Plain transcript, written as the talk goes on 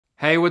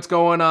Hey, what's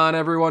going on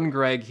everyone?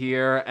 Greg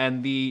here,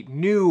 and the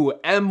new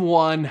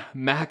M1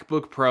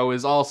 MacBook Pro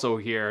is also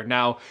here.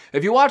 Now,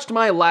 if you watched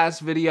my last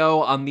video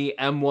on the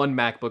M1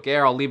 MacBook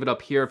Air, I'll leave it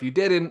up here if you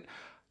didn't,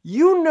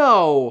 you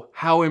know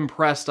how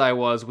impressed I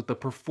was with the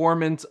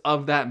performance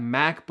of that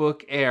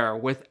MacBook Air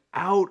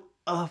without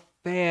a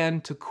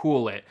fan to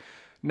cool it.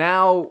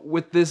 Now,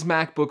 with this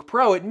MacBook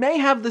Pro, it may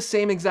have the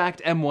same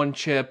exact M1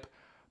 chip,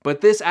 but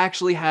this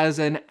actually has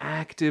an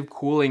active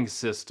cooling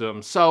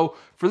system. So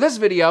for this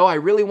video, I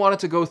really wanted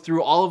to go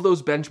through all of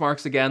those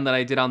benchmarks again that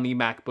I did on the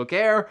MacBook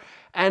Air,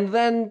 and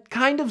then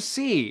kind of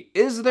see,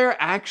 is there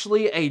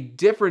actually a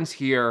difference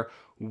here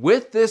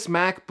with this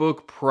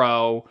MacBook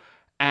Pro,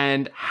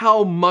 and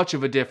how much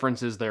of a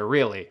difference is there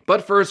really?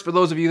 But first, for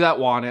those of you that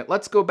want it,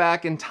 let's go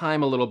back in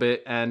time a little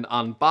bit and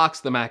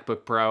unbox the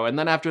MacBook Pro, and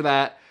then after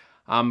that,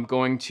 I'm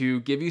going to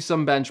give you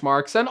some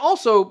benchmarks and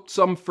also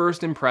some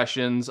first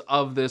impressions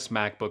of this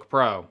MacBook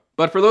Pro.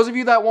 But for those of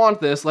you that want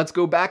this, let's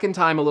go back in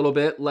time a little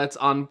bit. Let's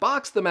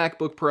unbox the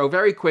MacBook Pro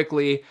very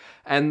quickly,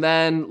 and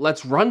then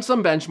let's run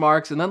some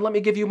benchmarks, and then let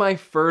me give you my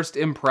first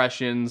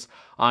impressions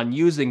on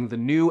using the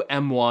new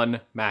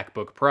M1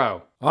 MacBook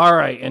Pro. All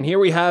right, and here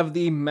we have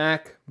the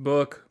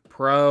MacBook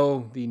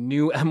Pro, the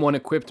new M1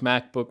 equipped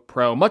MacBook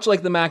Pro. Much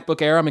like the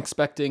MacBook Air, I'm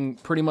expecting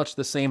pretty much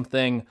the same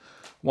thing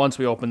once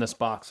we open this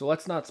box. So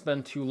let's not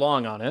spend too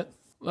long on it.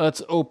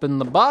 Let's open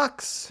the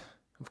box.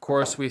 Of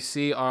course, we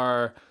see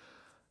our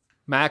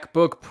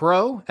MacBook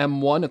Pro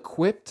M1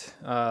 equipped.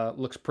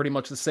 Looks pretty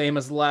much the same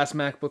as the last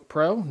MacBook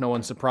Pro. No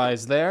one's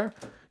surprised there.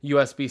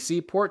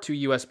 USB-C port to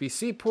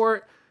USB-C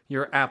port,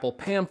 your Apple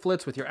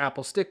pamphlets with your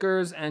Apple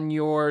stickers, and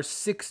your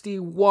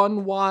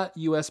 61-watt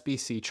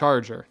USB-C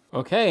charger.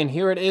 Okay, and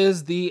here it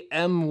is, the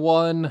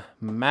M1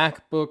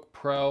 MacBook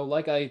Pro.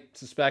 Like I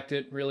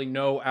suspected, really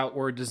no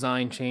outward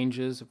design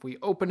changes. If we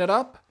open it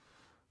up,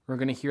 we're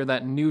gonna hear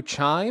that new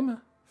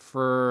chime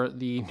for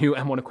the new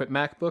M1 equipped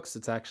MacBooks.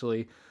 It's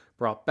actually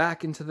brought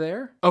back into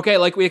there. Okay,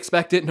 like we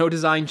expected, no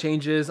design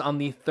changes on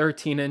the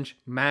 13-inch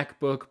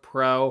MacBook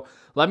Pro.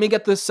 Let me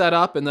get this set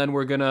up, and then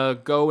we're gonna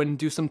go and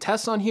do some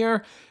tests on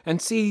here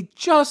and see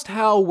just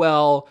how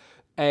well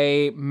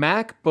a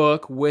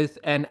MacBook with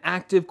an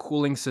active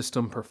cooling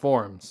system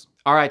performs.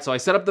 All right, so I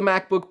set up the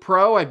MacBook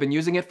Pro. I've been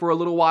using it for a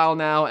little while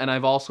now, and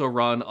I've also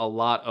run a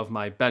lot of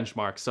my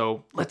benchmarks.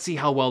 So let's see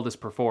how well this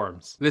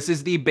performs. This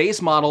is the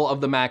base model of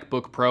the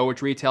MacBook Pro,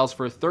 which retails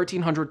for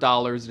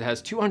 $1,300. It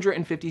has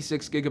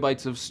 256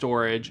 gigabytes of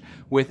storage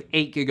with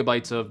 8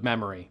 gigabytes of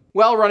memory.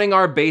 While running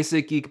our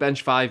basic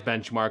Geekbench 5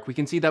 benchmark, we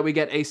can see that we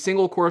get a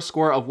single core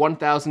score of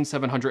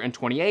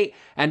 1,728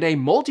 and a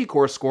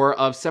multi-core score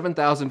of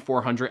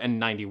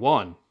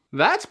 7,491.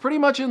 That's pretty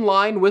much in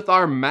line with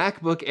our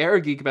MacBook Air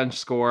Geekbench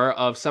score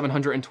of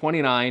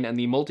 729 and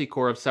the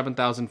multi-core of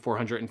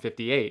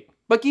 7,458.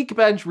 But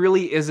Geekbench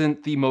really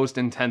isn't the most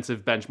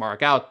intensive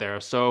benchmark out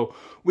there, so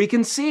we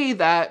can see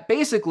that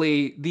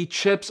basically the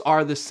chips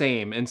are the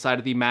same inside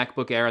of the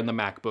MacBook Air and the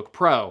MacBook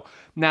Pro.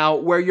 Now,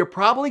 where you're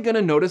probably going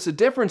to notice a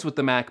difference with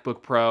the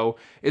MacBook Pro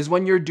is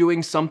when you're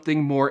doing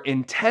something more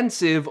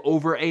intensive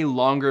over a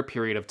longer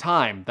period of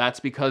time. That's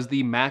because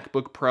the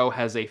MacBook Pro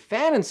has a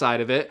fan inside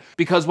of it,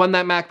 because when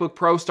that MacBook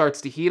Pro starts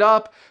to heat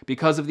up,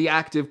 because of the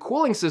active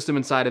cooling system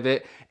inside of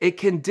it, it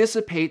can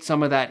dissipate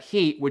some of that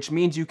heat, which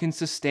means you can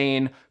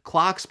sustain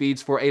clock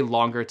speeds for a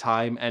longer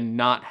time and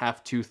not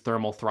have to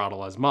thermal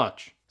throttle as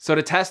much. So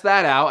to test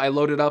that out, I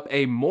loaded up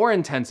a more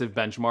intensive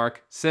benchmark,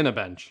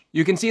 Cinebench.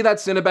 You can see that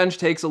Cinebench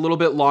takes a little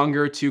bit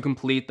longer to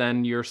complete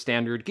than your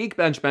standard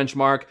Geekbench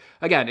benchmark.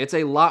 Again, it's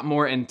a lot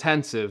more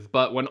intensive,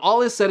 but when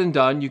all is said and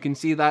done, you can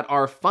see that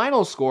our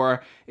final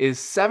score is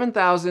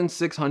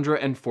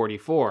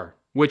 7,644,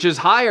 which is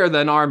higher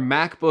than our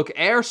MacBook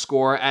Air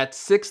score at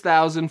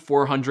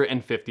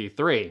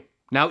 6,453.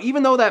 Now,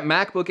 even though that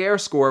MacBook Air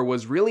score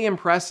was really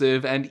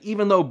impressive, and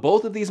even though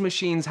both of these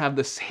machines have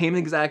the same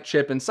exact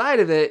chip inside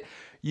of it,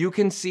 you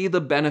can see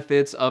the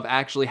benefits of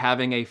actually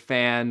having a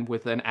fan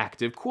with an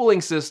active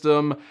cooling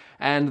system,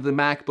 and the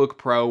MacBook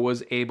Pro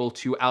was able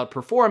to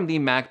outperform the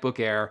MacBook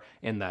Air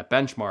in that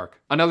benchmark.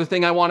 Another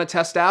thing I want to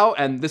test out,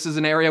 and this is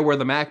an area where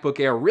the MacBook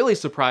Air really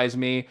surprised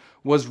me,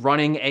 was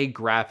running a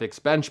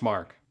graphics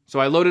benchmark. So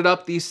I loaded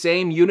up the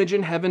same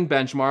Unigine Heaven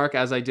benchmark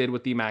as I did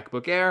with the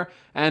MacBook Air,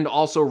 and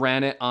also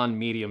ran it on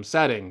medium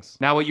settings.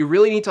 Now, what you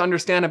really need to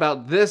understand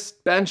about this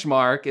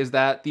benchmark is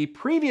that the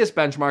previous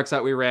benchmarks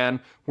that we ran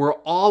were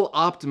all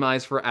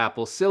optimized for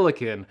Apple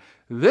Silicon.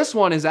 This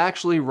one is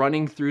actually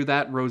running through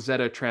that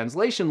Rosetta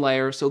translation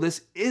layer, so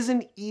this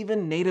isn't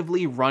even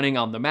natively running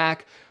on the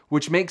Mac,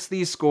 which makes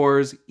these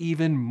scores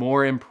even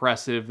more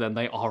impressive than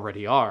they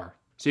already are.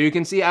 So you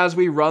can see as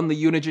we run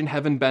the Unigine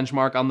Heaven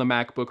benchmark on the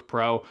MacBook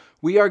Pro,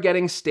 we are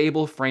getting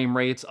stable frame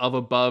rates of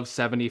above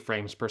 70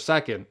 frames per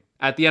second.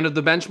 At the end of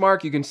the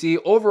benchmark, you can see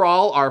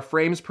overall our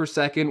frames per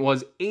second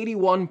was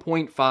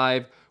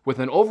 81.5 with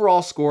an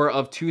overall score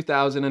of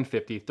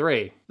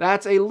 2,053.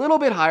 That's a little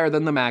bit higher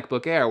than the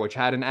MacBook Air, which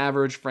had an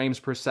average frames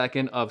per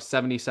second of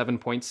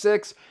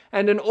 77.6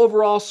 and an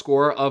overall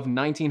score of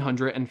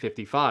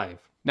 1,955.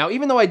 Now,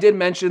 even though I did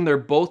mention they're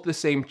both the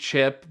same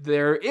chip,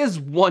 there is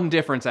one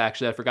difference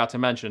actually I forgot to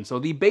mention. So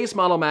the base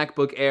model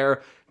MacBook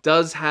Air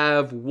does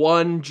have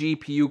one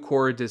GPU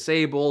core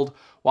disabled,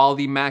 while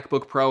the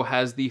MacBook Pro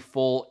has the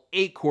full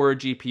 8-core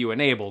GPU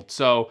enabled.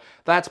 So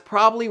that's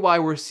probably why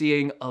we're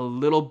seeing a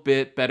little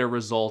bit better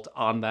result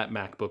on that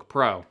MacBook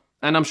Pro.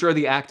 And I'm sure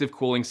the active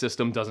cooling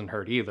system doesn't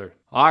hurt either.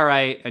 All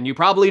right, and you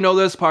probably know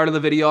this part of the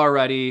video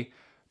already.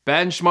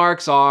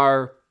 Benchmarks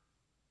are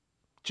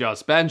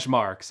just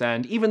benchmarks,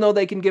 and even though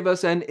they can give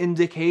us an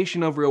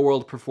indication of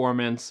real-world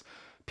performance,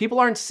 people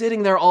aren't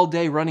sitting there all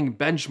day running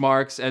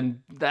benchmarks,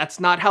 and that's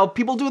not how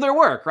people do their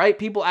work, right?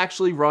 People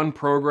actually run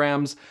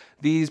programs.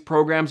 These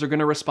programs are going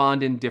to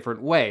respond in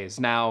different ways.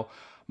 Now,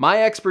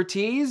 my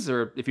expertise,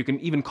 or if you can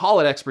even call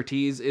it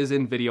expertise, is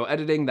in video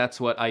editing. That's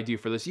what I do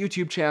for this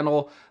YouTube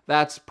channel.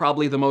 That's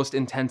probably the most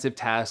intensive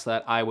task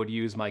that I would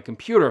use my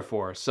computer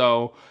for.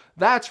 So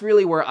that's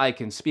really where I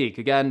can speak.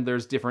 Again,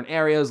 there's different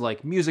areas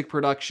like music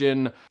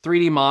production,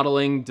 3D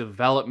modeling,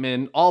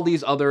 development, all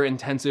these other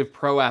intensive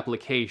pro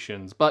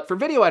applications. But for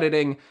video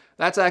editing,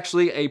 that's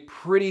actually a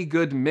pretty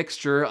good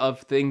mixture of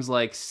things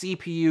like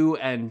CPU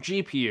and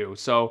GPU.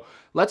 So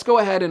let's go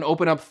ahead and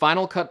open up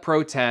Final Cut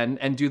Pro 10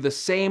 and do the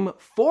same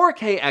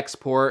 4K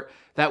export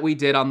that we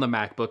did on the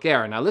MacBook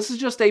Air. Now, this is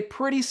just a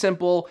pretty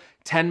simple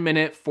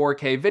 10-minute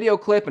 4K video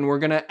clip, and we're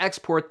gonna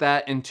export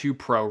that into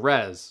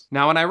ProRes.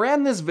 Now, when I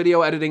ran this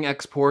video editing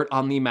export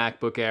on the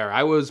MacBook Air,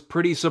 I was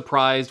pretty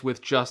surprised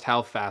with just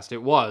how fast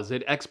it was.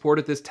 It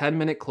exported this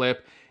 10-minute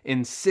clip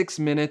in 6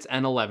 minutes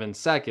and 11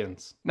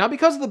 seconds. Now,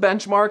 because the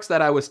benchmarks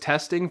that I was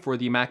testing for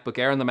the MacBook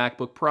Air and the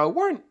MacBook Pro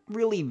weren't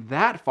really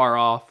that far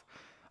off,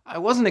 I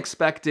wasn't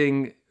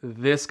expecting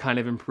this kind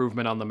of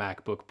improvement on the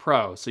MacBook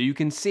Pro. So you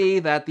can see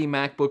that the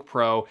MacBook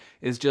Pro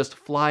is just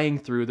flying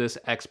through this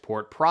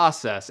export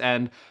process.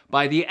 And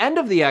by the end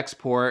of the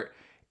export,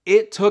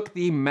 it took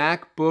the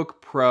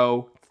MacBook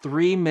Pro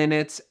 3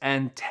 minutes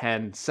and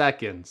 10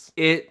 seconds.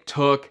 It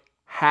took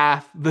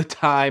half the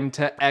time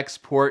to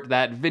export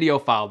that video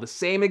file. The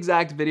same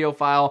exact video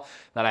file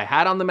that I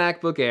had on the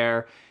MacBook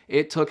Air,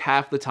 it took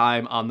half the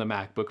time on the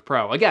MacBook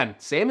Pro. Again,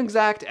 same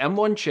exact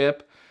M1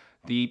 chip.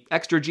 The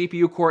extra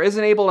GPU core is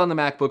enabled on the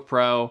MacBook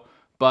Pro,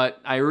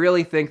 but I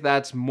really think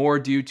that's more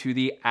due to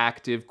the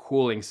active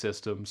cooling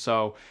system.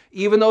 So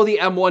even though the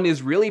M1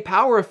 is really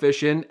power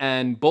efficient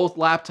and both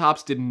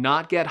laptops did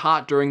not get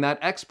hot during that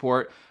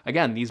export,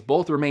 again, these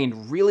both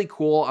remained really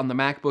cool on the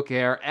MacBook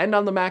Air and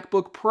on the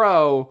MacBook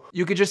Pro.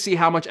 You could just see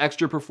how much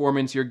extra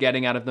performance you're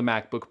getting out of the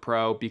MacBook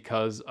Pro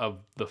because of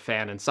the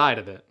fan inside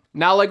of it.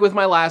 Now, like with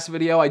my last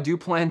video, I do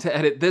plan to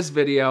edit this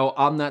video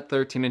on that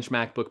 13-inch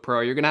MacBook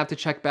Pro. You're gonna have to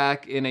check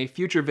back in a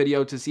future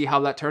video to see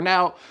how that turned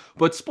out.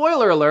 But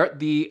spoiler alert,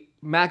 the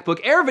MacBook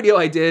Air video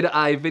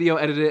I video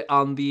edited it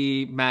on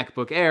the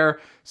MacBook Air.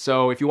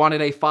 So if you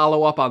wanted a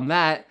follow-up on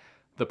that,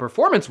 the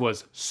performance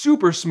was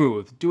super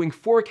smooth, doing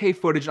 4K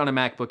footage on a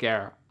MacBook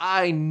Air.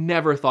 I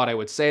never thought I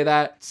would say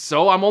that,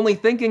 so I'm only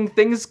thinking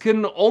things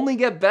can only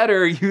get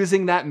better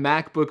using that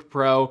MacBook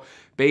Pro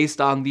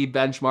based on the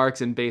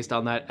benchmarks and based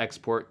on that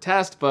export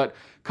test, but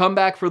come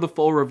back for the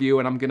full review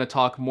and I'm gonna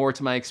talk more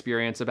to my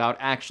experience about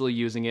actually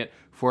using it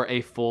for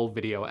a full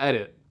video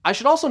edit. I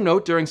should also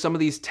note during some of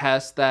these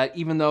tests that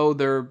even though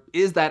there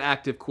is that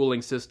active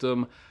cooling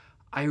system,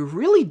 I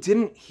really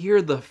didn't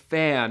hear the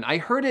fan. I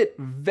heard it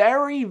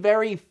very,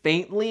 very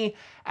faintly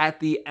at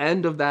the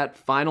end of that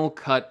Final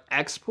Cut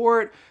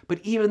export, but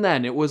even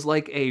then, it was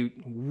like a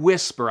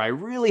whisper. I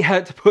really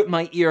had to put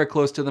my ear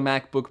close to the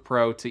MacBook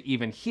Pro to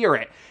even hear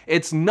it.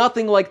 It's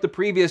nothing like the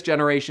previous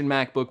generation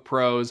MacBook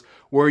Pros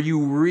where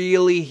you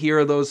really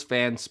hear those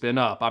fans spin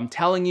up. I'm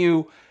telling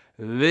you,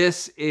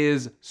 this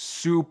is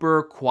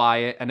super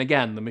quiet, and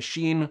again, the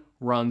machine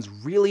runs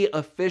really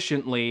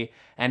efficiently,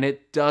 and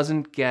it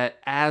doesn't get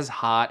as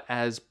hot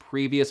as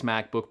previous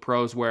MacBook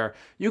Pros where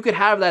you could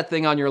have that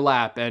thing on your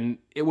lap and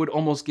it would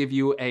almost give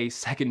you a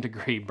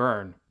second-degree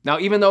burn. Now,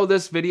 even though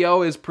this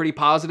video is pretty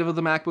positive of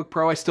the MacBook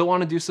Pro, I still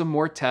want to do some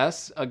more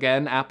tests.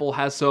 Again, Apple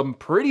has some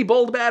pretty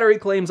bold battery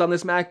claims on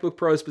this MacBook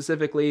Pro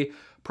specifically,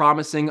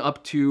 promising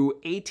up to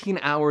 18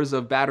 hours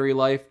of battery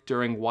life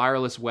during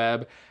wireless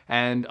web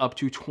and up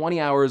to 20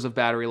 hours of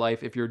battery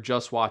life if you're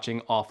just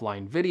watching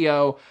offline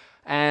video.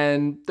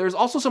 And there's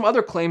also some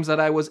other claims that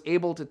I was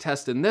able to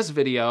test in this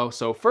video.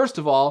 So first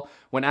of all,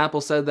 when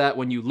Apple said that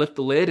when you lift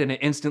the lid and it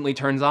instantly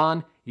turns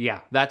on, yeah,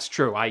 that's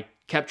true. I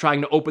kept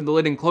trying to open the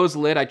lid and close the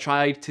lid. I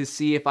tried to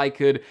see if I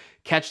could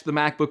catch the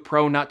MacBook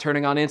Pro not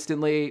turning on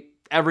instantly.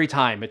 Every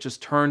time, it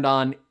just turned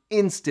on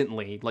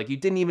instantly. Like, you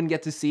didn't even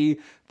get to see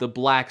the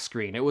black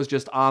screen. It was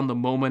just on the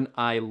moment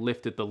I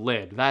lifted the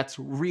lid. That's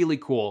really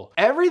cool.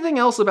 Everything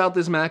else about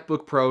this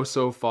MacBook Pro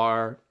so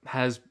far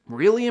has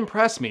really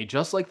impressed me,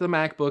 just like the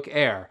MacBook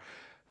Air.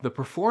 The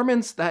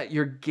performance that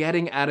you're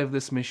getting out of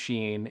this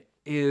machine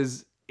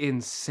is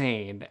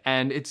insane,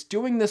 and it's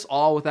doing this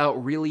all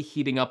without really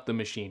heating up the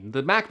machine.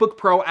 The MacBook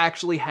Pro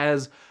actually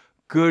has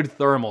good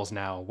thermals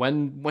now.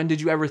 When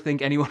did you ever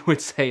think anyone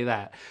would say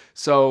that?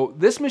 So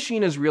this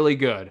machine is really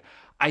good.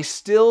 I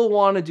still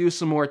want to do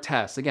some more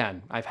tests.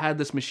 Again, I've had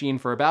this machine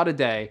for about a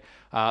day.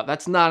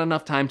 That's not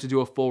enough time to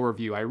do a full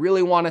review. I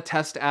really want to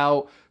test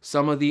out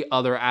some of the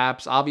other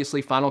apps.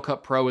 Obviously, Final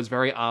Cut Pro is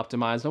very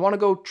optimized. I want to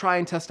go try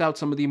and test out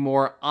some of the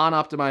more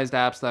unoptimized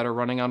apps that are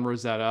running on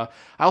Rosetta.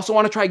 I also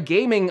want to try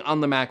gaming on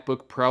the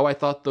MacBook Pro. I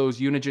thought those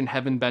Unigine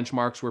Heaven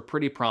benchmarks were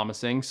pretty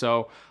promising,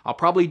 so I'll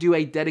probably do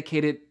a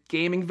dedicated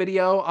gaming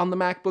video on the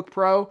MacBook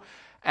Pro.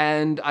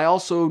 And I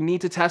also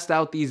need to test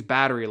out these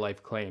battery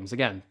life claims.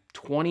 Again,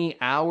 20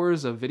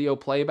 hours of video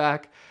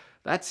playback.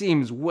 That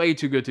seems way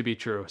too good to be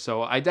true.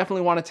 So I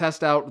definitely want to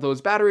test out those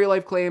battery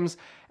life claims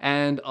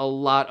and a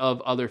lot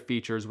of other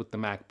features with the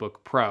MacBook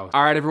Pro.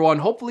 All right, everyone,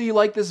 hopefully you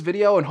liked this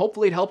video and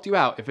hopefully it helped you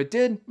out. If it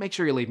did, make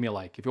sure you leave me a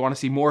like. If you want to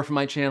see more from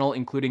my channel,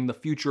 including the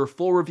future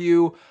full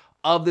review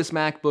of this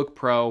MacBook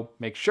Pro,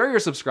 make sure you're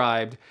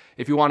subscribed.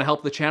 If you want to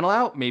help the channel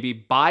out, maybe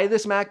buy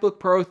this MacBook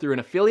Pro through an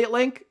affiliate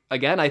link.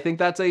 Again, I think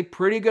that's a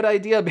pretty good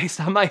idea based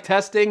on my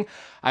testing.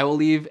 I will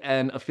leave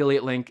an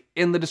affiliate link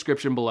in the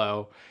description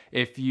below.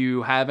 If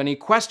you have any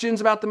questions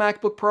about the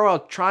MacBook Pro,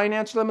 I'll try and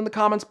answer them in the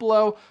comments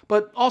below,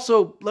 but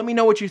also let me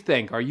know what you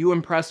think. Are you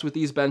impressed with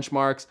these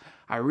benchmarks?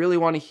 I really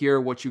want to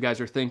hear what you guys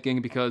are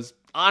thinking because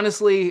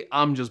honestly,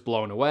 I'm just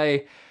blown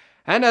away.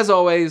 And as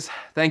always,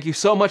 thank you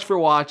so much for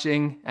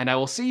watching, and I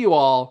will see you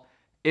all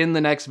in the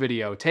next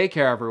video. Take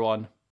care, everyone.